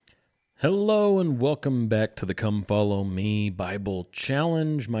Hello and welcome back to the Come Follow Me Bible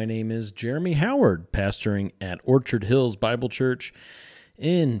Challenge. My name is Jeremy Howard, pastoring at Orchard Hills Bible Church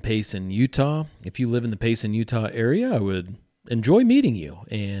in Payson, Utah. If you live in the Payson, Utah area, I would enjoy meeting you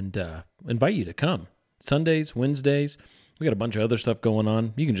and invite you to come. Sundays, Wednesdays, we got a bunch of other stuff going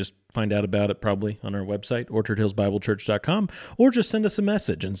on. You can just find out about it probably on our website, orchardhillsbiblechurch.com, or just send us a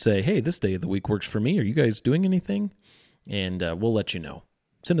message and say, hey, this day of the week works for me. Are you guys doing anything? And we'll let you know.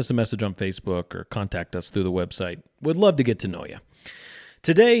 Send us a message on Facebook or contact us through the website. Would love to get to know you.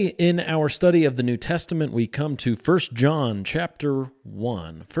 Today, in our study of the New Testament, we come to 1 John chapter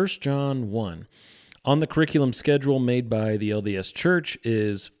 1. 1 John 1. On the curriculum schedule made by the LDS Church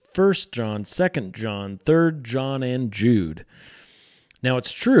is 1 John, 2 John, 3 John, and Jude. Now,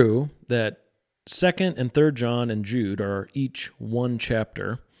 it's true that 2nd and 3rd John and Jude are each one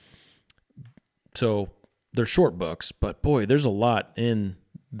chapter. So they're short books, but boy, there's a lot in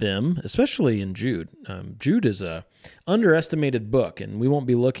them, especially in Jude. Jude is a underestimated book, and we won't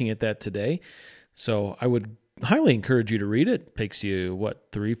be looking at that today. So I would highly encourage you to read it. It takes you,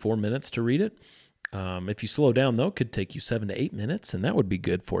 3-4 minutes to read it. If you slow down, though, it could take you 7 to 8 minutes, and that would be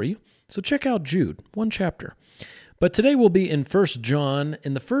good for you. So check out Jude, one chapter. But today we'll be in 1 John,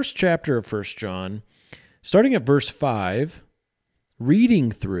 in the first chapter of 1 John, starting at verse 5,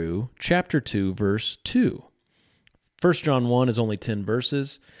 reading through chapter 2, verse 2. 1 John 1 is only 10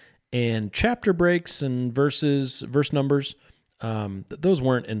 verses, and chapter breaks and verse numbers, those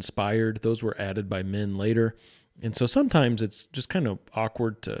weren't inspired. Those were added by men later. And so sometimes it's just kind of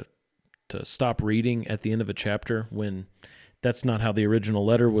awkward to stop reading at the end of a chapter when that's not how the original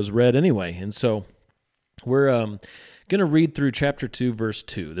letter was read anyway. And so we're going to read through chapter 2, verse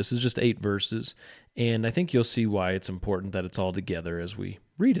 2. This is just 8 verses, and I think you'll see why it's important that it's all together as we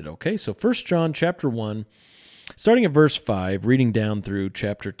read it, okay? So 1 John chapter 1, starting at verse 5, reading down through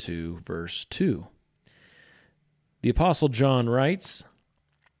chapter 2, verse 2. The Apostle John writes,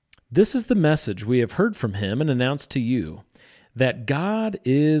 "This is the message we have heard from him and announced to you, that God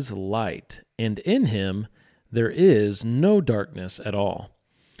is light, and in him there is no darkness at all.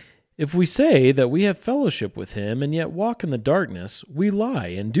 If we say that we have fellowship with him and yet walk in the darkness, we lie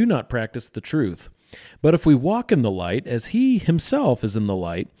and do not practice the truth. But if we walk in the light, as he himself is in the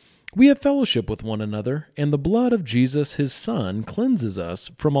light, we have fellowship with one another, and the blood of Jesus, his Son, cleanses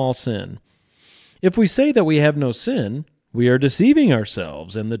us from all sin. If we say that we have no sin, we are deceiving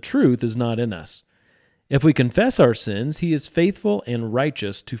ourselves, and the truth is not in us. If we confess our sins, he is faithful and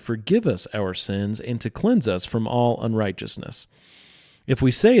righteous to forgive us our sins and to cleanse us from all unrighteousness. If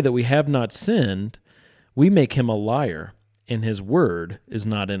we say that we have not sinned, we make him a liar, and his word is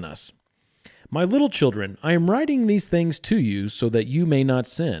not in us. My little children, I am writing these things to you so that you may not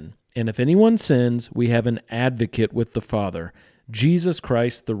sin. And if anyone sins, we have an advocate with the Father, Jesus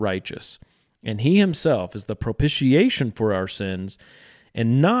Christ the righteous. And he himself is the propitiation for our sins,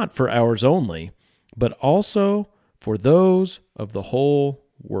 and not for ours only, but also for those of the whole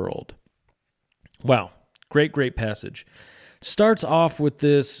world." Wow, great passage. Starts off with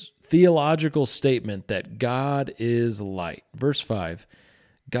this theological statement that God is light. Verse 5,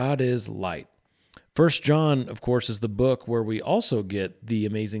 God is light. 1 John, of course, is the book where we also get the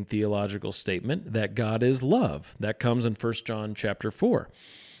amazing theological statement that God is love. That comes in 1 John chapter 4.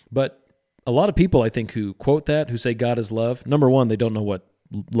 But a lot of people, I think, who quote that, who say God is love, number one, they don't know what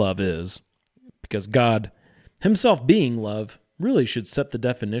love is, because God himself being love really should set the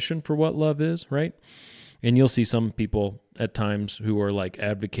definition for what love is, right? And you'll see some people at times who are like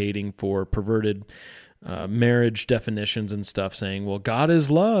advocating for perverted marriage definitions and stuff, saying, well, God is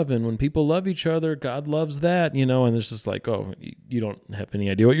love, and when people love each other, God loves that, and it's just like, oh, you don't have any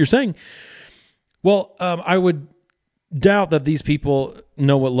idea what you're saying. Well, I would doubt that these people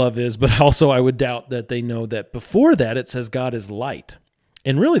know what love is, but also I would doubt that they know that before that it says God is light.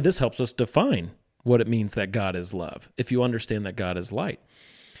 And really this helps us define what it means that God is love, if you understand that God is light.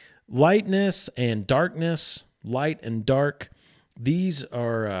 Lightness and darkness, light and dark, these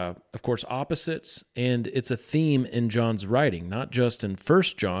are, of course, opposites, and it's a theme in John's writing, not just in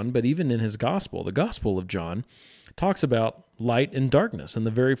 1 John, but even in his gospel. The Gospel of John talks about light and darkness. In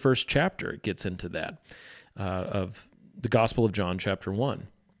the very first chapter, it gets into that, of the Gospel of John, chapter 1.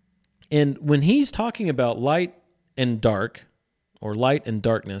 And when he's talking about light and dark, or light and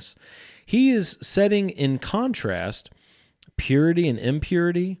darkness, he is setting in contrast purity and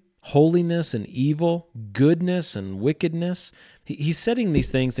impurity, holiness and evil, goodness and wickedness. He's setting these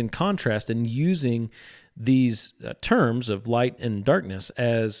things in contrast and using these terms of light and darkness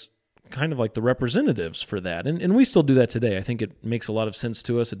as kind of like the representatives for that. And we still do that today. I think it makes a lot of sense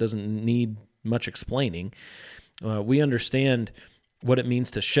to us. It doesn't need much explaining. We understand what it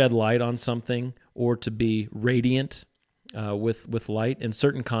means to shed light on something or to be radiant with light in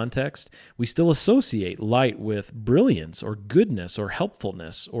certain contexts, we still associate light with brilliance or goodness or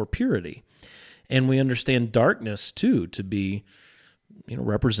helpfulness or purity. And we understand darkness, too, to be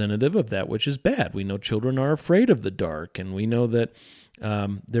representative of that which is bad. We know children are afraid of the dark, and we know that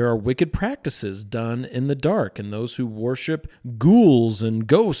there are wicked practices done in the dark, and those who worship ghouls and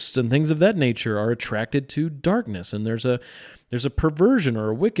ghosts and things of that nature are attracted to darkness. And there's a perversion or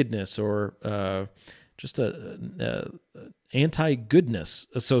a wickedness or just a anti-goodness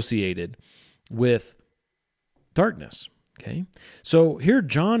associated with darkness. Okay, so here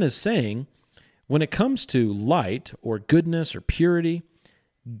John is saying, when it comes to light or goodness or purity,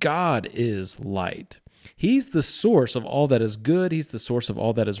 God is light. He's the source of all that is good. He's the source of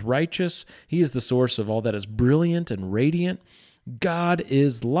all that is righteous. He is the source of all that is brilliant and radiant. God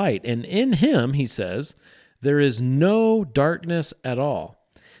is light. And in him, he says, there is no darkness at all.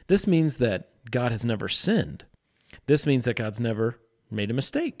 This means that God has never sinned. This means that God's never made a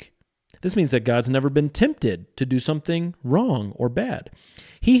mistake. This means that God's never been tempted to do something wrong or bad.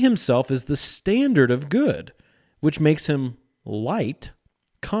 He himself is the standard of good, which makes him light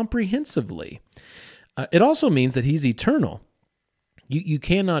comprehensively. It also means that he's eternal. You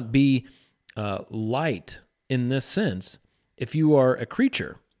cannot be light in this sense if you are a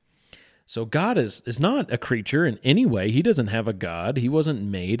creature. So God is not a creature in any way. He doesn't have a God. He wasn't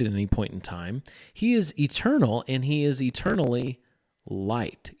made at any point in time. He is eternal, and he is eternally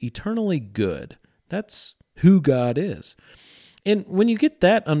light, eternally good. That's who God is. And when you get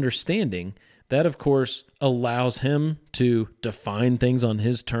that understanding, that, of course, allows him to define things on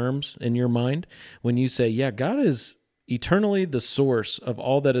his terms in your mind. When you say, yeah, God is eternally the source of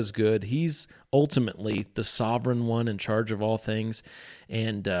all that is good. He's ultimately the sovereign one in charge of all things.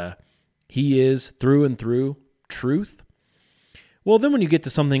 And he is, through and through, truth. Well, then when you get to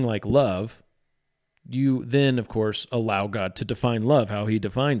something like love, you then, of course, allow God to define love how he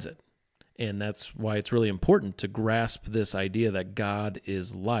defines it. And that's why it's really important to grasp this idea that God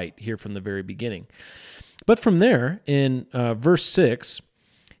is light here from the very beginning. But from there, in verse 6,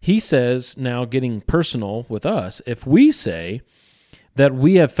 he says, now getting personal with us, if we say that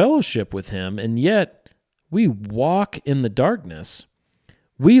we have fellowship with him and yet we walk in the darkness,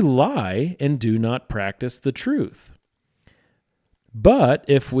 we lie and do not practice the truth. But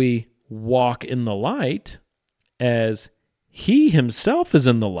if we walk in the light, as he himself is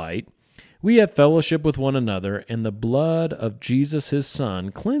in the light, we have fellowship with one another, and the blood of Jesus his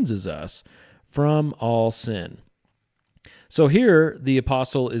Son cleanses us from all sin. So here the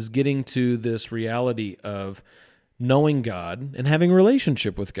apostle is getting to this reality of knowing God and having a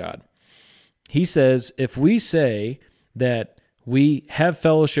relationship with God. He says, if we say that we have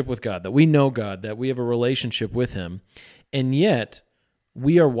fellowship with God, that we know God, that we have a relationship with him, and yet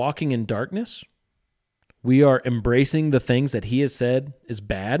we are walking in darkness, we are embracing the things that he has said is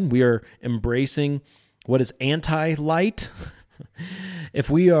bad, we are embracing what is anti-light, if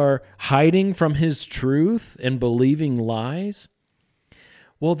we are hiding from his truth and believing lies,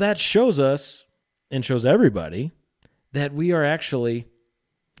 well, that shows us and shows everybody that we are actually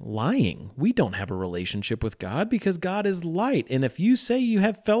lying. We don't have a relationship with God because God is light. And if you say you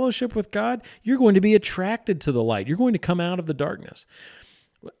have fellowship with God, you're going to be attracted to the light. You're going to come out of the darkness.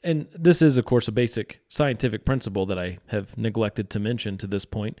 And this is, of course, a basic scientific principle that I have neglected to mention to this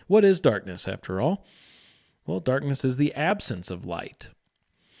point. What is darkness, after all? Well, darkness is the absence of light.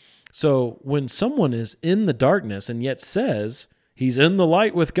 So when someone is in the darkness and yet says he's in the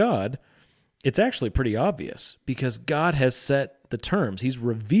light with God, it's actually pretty obvious because God has set the terms. He's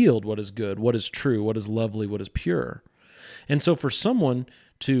revealed what is good, what is true, what is lovely, what is pure. And so for someone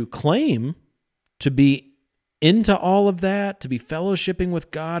to claim to be into all of that, to be fellowshipping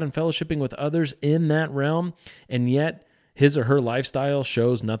with God and fellowshipping with others in that realm, and yet his or her lifestyle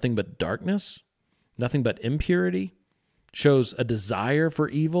shows nothing but darkness, nothing but impurity, shows a desire for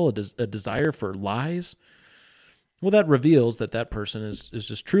evil, a desire for lies, well, that reveals that that person is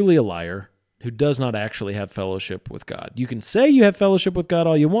just truly a liar who does not actually have fellowship with God. You can say you have fellowship with God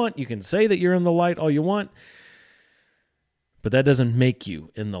all you want. You can say that you're in the light all you want, but that doesn't make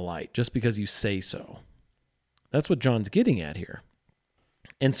you in the light just because you say so. That's what John's getting at here.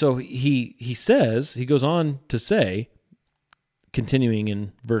 And so he goes on to say, continuing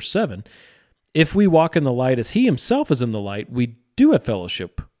in verse 7, if we walk in the light as he himself is in the light, we do have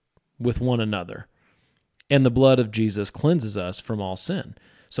fellowship with one another, and the blood of Jesus cleanses us from all sin.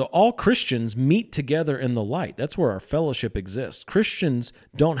 So all Christians meet together in the light. That's where our fellowship exists. Christians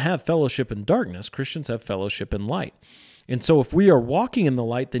don't have fellowship in darkness. Christians have fellowship in light. And so if we are walking in the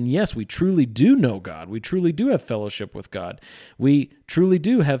light, then yes, we truly do know God. We truly do have fellowship with God. We truly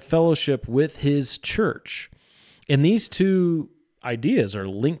do have fellowship with his church. And these two ideas are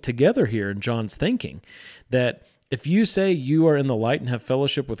linked together here in John's thinking, that if you say you are in the light and have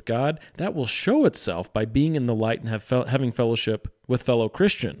fellowship with God, that will show itself by being in the light and having fellowship with fellow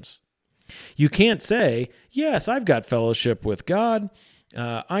Christians. You can't say, yes, I've got fellowship with God.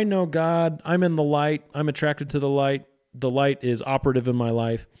 I know God. I'm in the light. I'm attracted to the light. The light is operative in my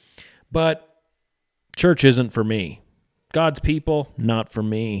life. But church isn't for me. God's people, not for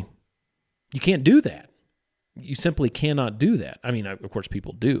me. You can't do that. You simply cannot do that. I mean, of course,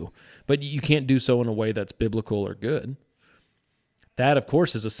 people do, but you can't do so in a way that's biblical or good. That, of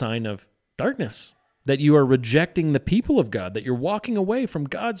course, is a sign of darkness, that you are rejecting the people of God, that you're walking away from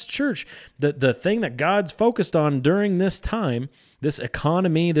God's church. The thing that God's focused on during this time, this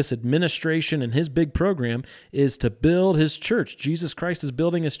economy, this administration, and his big program is to build his church. Jesus Christ is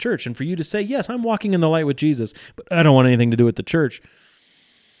building his church. And for you to say, yes, I'm walking in the light with Jesus, but I don't want anything to do with the church,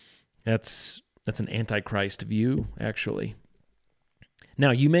 that's an antichrist view, actually.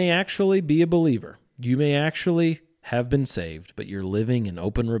 Now, you may actually be a believer. You may actually have been saved, but you're living in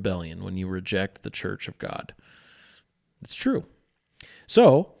open rebellion when you reject the church of God. It's true.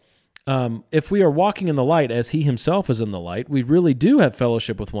 So, if we are walking in the light as he himself is in the light, we really do have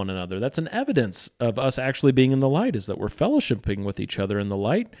fellowship with one another. That's an evidence of us actually being in the light, is that we're fellowshipping with each other in the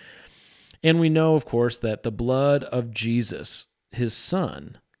light. And we know, of course, that the blood of Jesus, his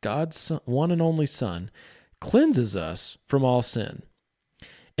Son, God's son, one and only Son, cleanses us from all sin.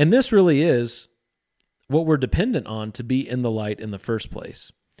 And this really is what we're dependent on to be in the light in the first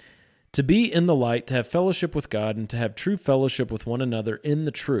place. To be in the light, to have fellowship with God, and to have true fellowship with one another in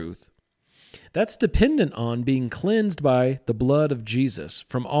the truth, that's dependent on being cleansed by the blood of Jesus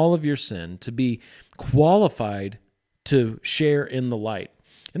from all of your sin, to be qualified to share in the light.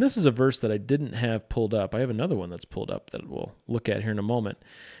 And this is a verse that I didn't have pulled up. I have another one that's pulled up that we'll look at here in a moment.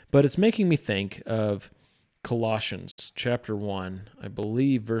 But it's making me think of Colossians chapter 1, I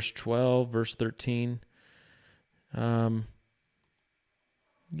believe verse 12, verse 13.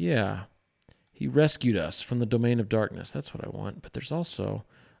 He rescued us from the domain of darkness. That's what I want. But there's also,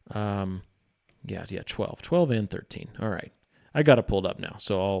 12 and 13. All right. I got it pulled up now,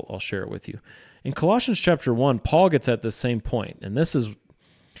 so I'll share it with you. In Colossians chapter 1, Paul gets at this same point, and there's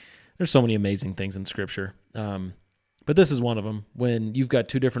so many amazing things in Scripture, but this is one of them, when you've got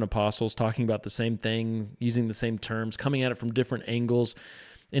two different apostles talking about the same thing, using the same terms, coming at it from different angles,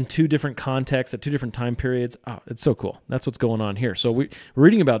 in two different contexts, at two different time periods. Oh, it's so cool. That's what's going on here. So we're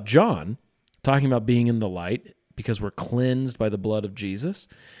reading about John, talking about being in the light because we're cleansed by the blood of Jesus.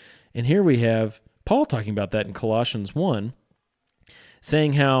 And here we have Paul talking about that in Colossians 1,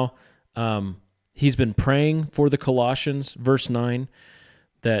 saying how he's been praying for the Colossians, verse 9,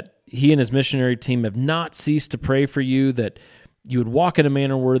 that he and his missionary team have not ceased to pray for you, that you would walk in a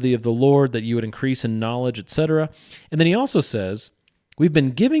manner worthy of the Lord, that you would increase in knowledge, etc. And then he also says, we've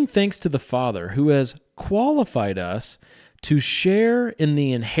been giving thanks to the Father who has qualified us to share in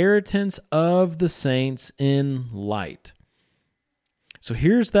the inheritance of the saints in light. So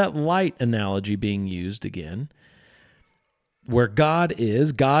here's that light analogy being used again. Where God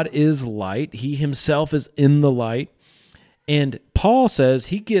is light. He himself is in the light. And Paul says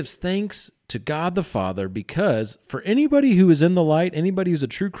he gives thanks to God the Father because for anybody who is in the light, anybody who's a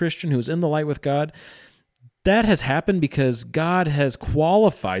true Christian who is in the light with God, that has happened because God has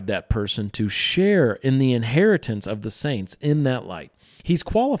qualified that person to share in the inheritance of the saints in that light. He's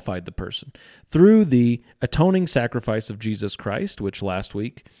qualified the person through the atoning sacrifice of Jesus Christ, which last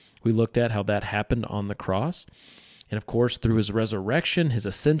week we looked at how that happened on the cross. And of course, through his resurrection, his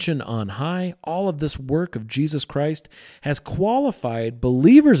ascension on high, all of this work of Jesus Christ has qualified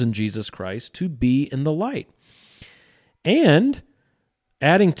believers in Jesus Christ to be in the light. And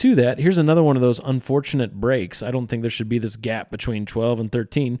adding to that, here's another one of those unfortunate breaks. I don't think there should be this gap between 12 and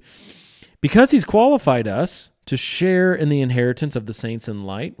 13. Because he's qualified us to share in the inheritance of the saints in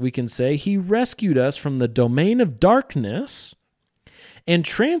light, we can say he rescued us from the domain of darkness and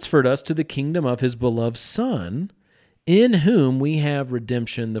transferred us to the kingdom of his beloved Son, in whom we have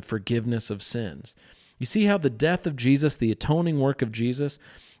redemption, the forgiveness of sins. You see how the death of Jesus, the atoning work of Jesus,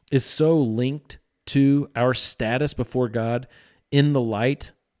 is so linked to our status before God in the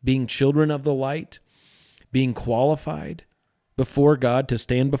light, being children of the light, being qualified before God, to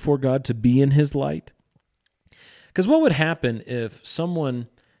stand before God, to be in his light. Because what would happen if someone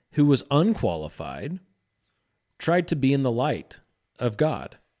who was unqualified tried to be in the light of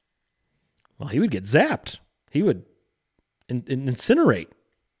God? Well, he would get zapped. He would incinerate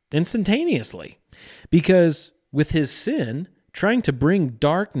instantaneously, because with his sin, trying to bring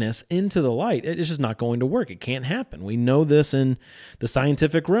darkness into the light. It's just not going to work. It can't happen. We know this in the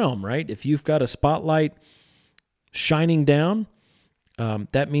scientific realm, right? If you've got a spotlight shining down,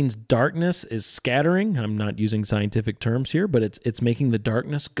 that means darkness is scattering. I'm not using scientific terms here, but it's making the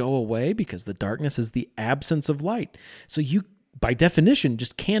darkness go away, because the darkness is the absence of light. So you, by definition,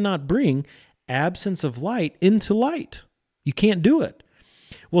 just cannot bring absence of light into light. You can't do it.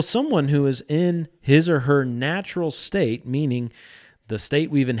 Well, someone who is in his or her natural state, meaning the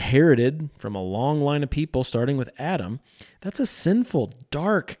state we've inherited from a long line of people, starting with Adam, that's a sinful,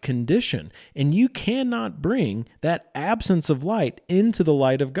 dark condition. And you cannot bring that absence of light into the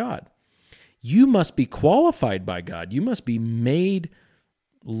light of God. You must be qualified by God. You must be made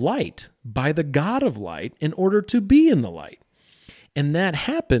light by the God of light in order to be in the light. And that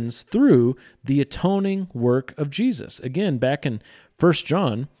happens through the atoning work of Jesus. Again, back in 1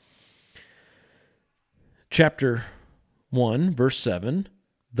 John chapter 1, verse 7,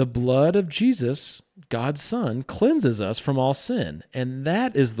 the blood of Jesus, God's Son, cleanses us from all sin, and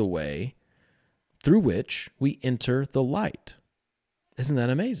that is the way through which we enter the light. Isn't that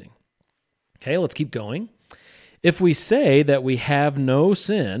amazing? Okay, let's keep going. If we say that we have no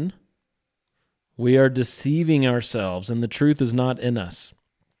sin, we are deceiving ourselves, and the truth is not in us.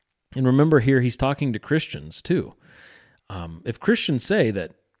 And remember here, he's talking to Christians too. If Christians say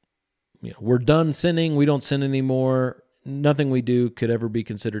that we're done sinning, we don't sin anymore, nothing we do could ever be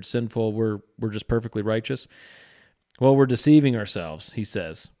considered sinful, we're just perfectly righteous, well, we're deceiving ourselves, he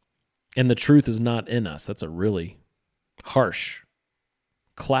says, and the truth is not in us. That's a really harsh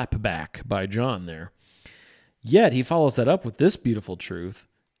clapback by John there. Yet he follows that up with this beautiful truth.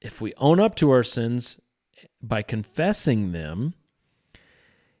 If we own up to our sins by confessing them,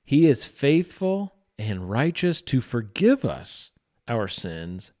 he is faithful and righteous to forgive us our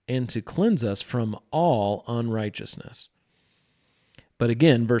sins and to cleanse us from all unrighteousness. But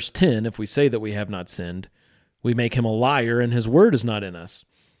again, verse 10, if we say that we have not sinned, we make him a liar and his word is not in us.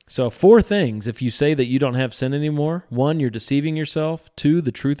 So 4 things, if you say that you don't have sin anymore. 1, you're deceiving yourself. 2,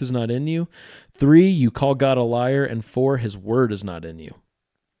 the truth is not in you. 3, you call God a liar. And 4, his word is not in you.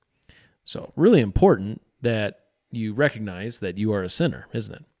 So really important that you recognize that you are a sinner,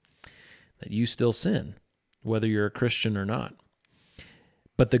 isn't it? That you still sin, whether you're a Christian or not.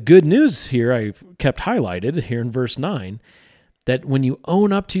 But the good news here I've kept highlighted here in verse 9, that when you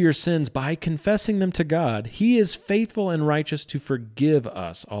own up to your sins by confessing them to God, he is faithful and righteous to forgive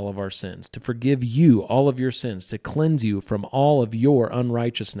us all of our sins, to forgive you all of your sins, to cleanse you from all of your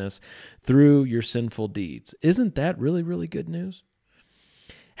unrighteousness through your sinful deeds. Isn't that really, really good news?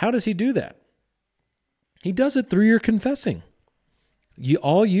 How does he do that? He does it through your confessing.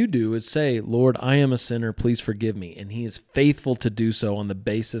 All you do is say, Lord, I am a sinner, please forgive me. And he is faithful to do so on the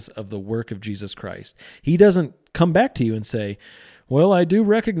basis of the work of Jesus Christ. He doesn't come back to you and say, well, I do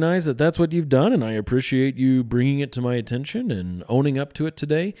recognize that that's what you've done, and I appreciate you bringing it to my attention and owning up to it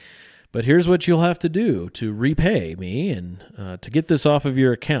today. But here's what you'll have to do to repay me and to get this off of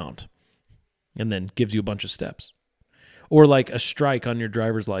your account. And then gives you a bunch of steps. Or like a strike on your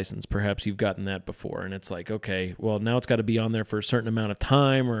driver's license. Perhaps you've gotten that before, and it's like, okay, well, now it's got to be on there for a certain amount of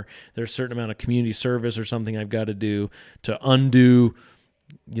time, or there's a certain amount of community service or something I've got to do to undo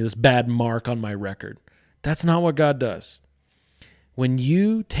this bad mark on my record. That's not what God does. When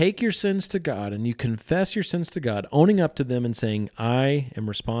you take your sins to God and you confess your sins to God, owning up to them and saying, I am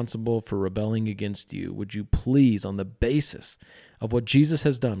responsible for rebelling against you, would you please, on the basis of what Jesus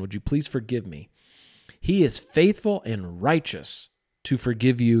has done, would you please forgive me? He is faithful and righteous to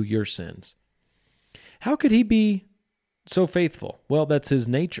forgive you your sins. How could he be so faithful? Well, that's his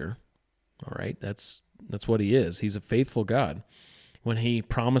nature. All right, that's what he is. He's a faithful God. When he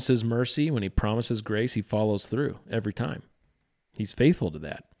promises mercy, when he promises grace, he follows through every time. He's faithful to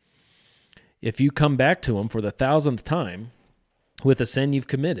that. If you come back to him for the 1,000th time with a sin you've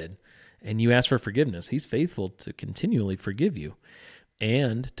committed and you ask for forgiveness, he's faithful to continually forgive you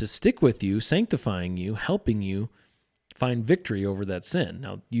and to stick with you, sanctifying you, helping you find victory over that sin.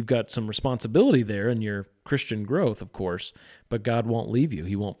 Now, you've got some responsibility there in your Christian growth, of course, but God won't leave you.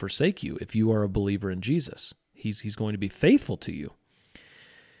 He won't forsake you if you are a believer in Jesus. He's going to be faithful to you.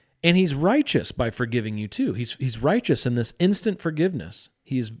 And he's righteous by forgiving you too. He's righteous in this instant forgiveness.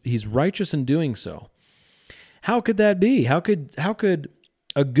 He's righteous in doing so. How could that be? How could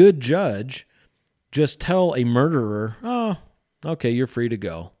a good judge just tell a murderer, oh, okay, you're free to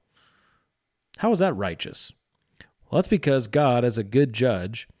go? How is that righteous? Well, that's because God, as a good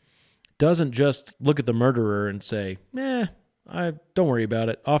judge, doesn't just look at the murderer and say, don't worry about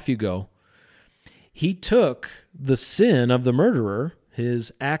it, off you go. He took the sin of the murderer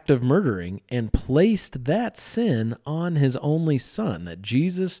his act of murdering and placed that sin on his only son. That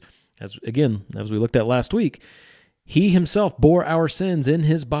Jesus, as we looked at last week, he himself bore our sins in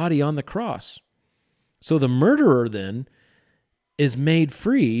his body on the cross. So the murderer then is made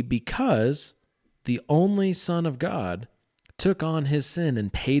free because the only Son of God took on his sin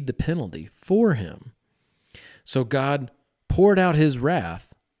and paid the penalty for him. So God poured out his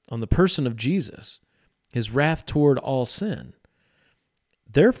wrath on the person of Jesus, his wrath toward all sin.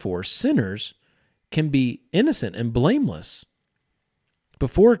 Therefore, sinners can be innocent and blameless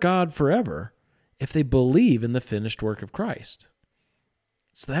before God forever if they believe in the finished work of Christ.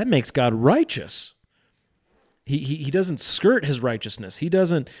 So that makes God righteous. He doesn't skirt his righteousness. He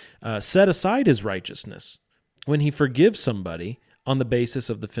doesn't set aside his righteousness when he forgives somebody on the basis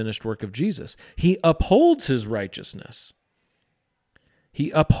of the finished work of Jesus. He upholds his righteousness. He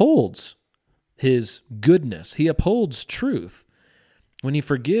upholds his goodness. He upholds truth when he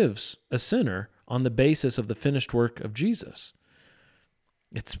forgives a sinner on the basis of the finished work of Jesus.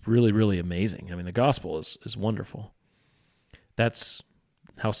 It's really, really amazing. I mean, the gospel is wonderful. That's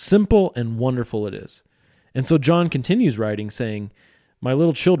how simple and wonderful it is. And so John continues writing, saying, "My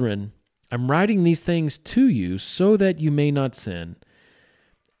little children, I'm writing these things to you so that you may not sin."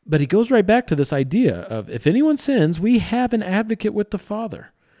 But he goes right back to this idea of if anyone sins, we have an advocate with the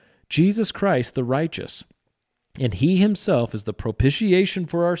Father, Jesus Christ the righteous. And he himself is the propitiation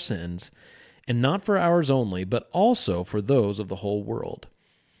for our sins, and not for ours only, but also for those of the whole world.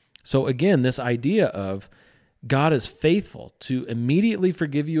 So again, this idea of God is faithful to immediately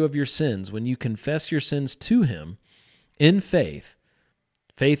forgive you of your sins when you confess your sins to him in faith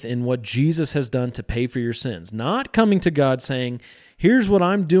in what Jesus has done to pay for your sins, not coming to God saying, here's what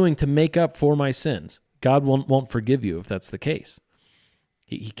I'm doing to make up for my sins. God won't forgive you if that's the case.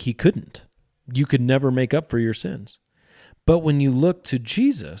 He couldn't. You could never make up for your sins. But when you look to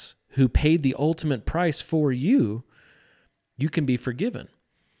Jesus, who paid the ultimate price for you, you can be forgiven.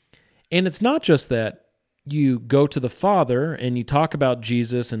 And it's not just that you go to the Father and you talk about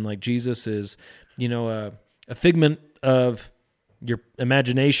Jesus and like Jesus is, a figment of your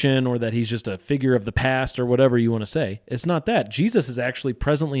imagination or that he's just a figure of the past or whatever you want to say. It's not that. Jesus is actually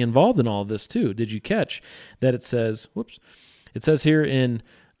presently involved in all of this too. Did you catch that it says, it says here in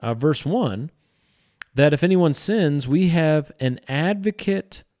verse 1 that if anyone sins, we have an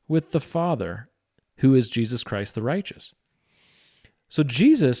advocate with the Father, who is Jesus Christ the righteous. So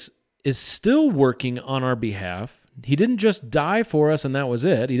Jesus is still working on our behalf. He didn't just die for us and that was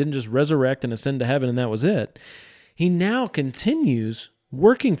it. He didn't just resurrect and ascend to heaven and that was it. He now continues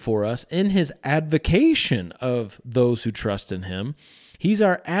working for us in his advocation of those who trust in him. He's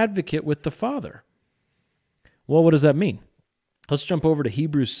our advocate with the Father. Well, what does that mean? Let's jump over to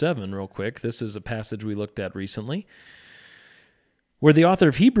Hebrews 7 real quick. This is a passage we looked at recently, where the author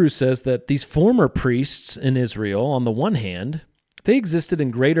of Hebrews says that these former priests in Israel, on the one hand, they existed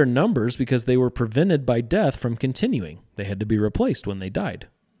in greater numbers because they were prevented by death from continuing. They had to be replaced when they died.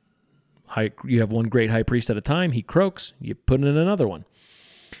 You have one great high priest at a time, he croaks, you put in another one.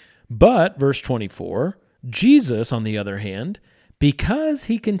 But, verse 24, Jesus, on the other hand, because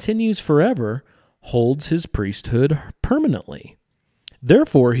he continues forever, holds his priesthood permanently.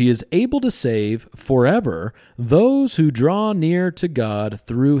 Therefore, he is able to save forever those who draw near to God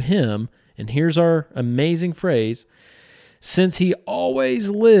through him. And here's our amazing phrase, since he always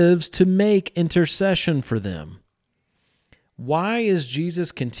lives to make intercession for them. Why is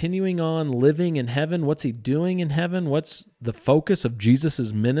Jesus continuing on living in heaven? What's he doing in heaven? What's the focus of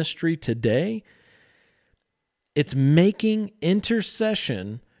Jesus' ministry today? It's making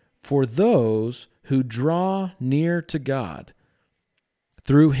intercession for those who draw near to God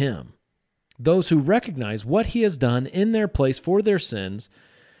through him. Those who recognize what he has done in their place for their sins,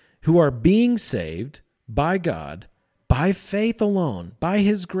 who are being saved by God, by faith alone, by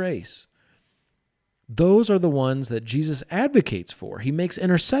his grace. Those are the ones that Jesus advocates for. He makes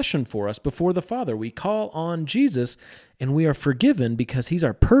intercession for us before the Father. We call on Jesus and we are forgiven because he's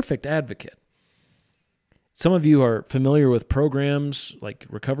our perfect advocate. Some of you are familiar with programs like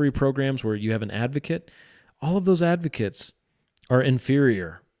recovery programs where you have an advocate. All of those advocates are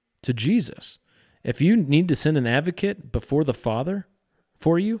inferior to Jesus. If you need to send an advocate before the Father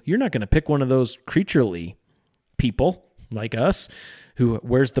for you, you're not going to pick one of those creaturely people like us who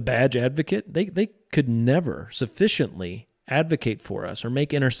wears the badge advocate. They could never sufficiently advocate for us or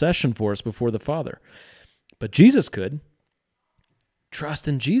make intercession for us before the Father. But Jesus could. Trust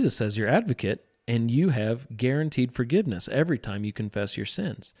in Jesus as your advocate, and you have guaranteed forgiveness every time you confess your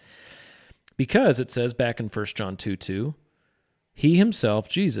sins. Because it says back in 1 John 2:2, he himself,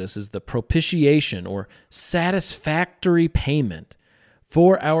 Jesus, is the propitiation or satisfactory payment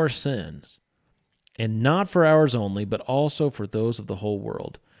for our sins, and not for ours only, but also for those of the whole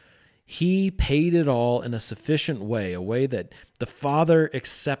world. He paid it all in a sufficient way, a way that the Father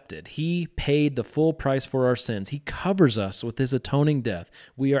accepted. He paid the full price for our sins. He covers us with his atoning death.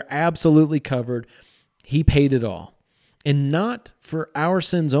 We are absolutely covered. He paid it all. And not for our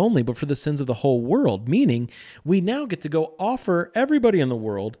sins only, but for the sins of the whole world, meaning we now get to go offer everybody in the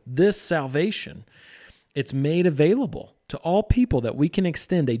world this salvation. It's made available to all people that we can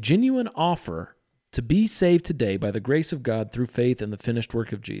extend a genuine offer to be saved today by the grace of God through faith in the finished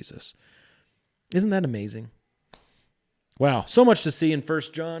work of Jesus. Isn't that amazing? Wow, so much to see in 1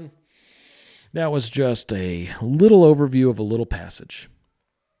 John. That was just a little overview of a little passage.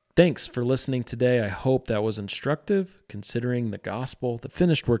 Thanks for listening today. I hope that was instructive, considering the gospel, the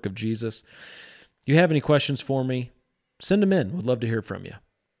finished work of Jesus. If you have any questions for me, send them in. Would love to hear from you.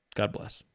 God bless.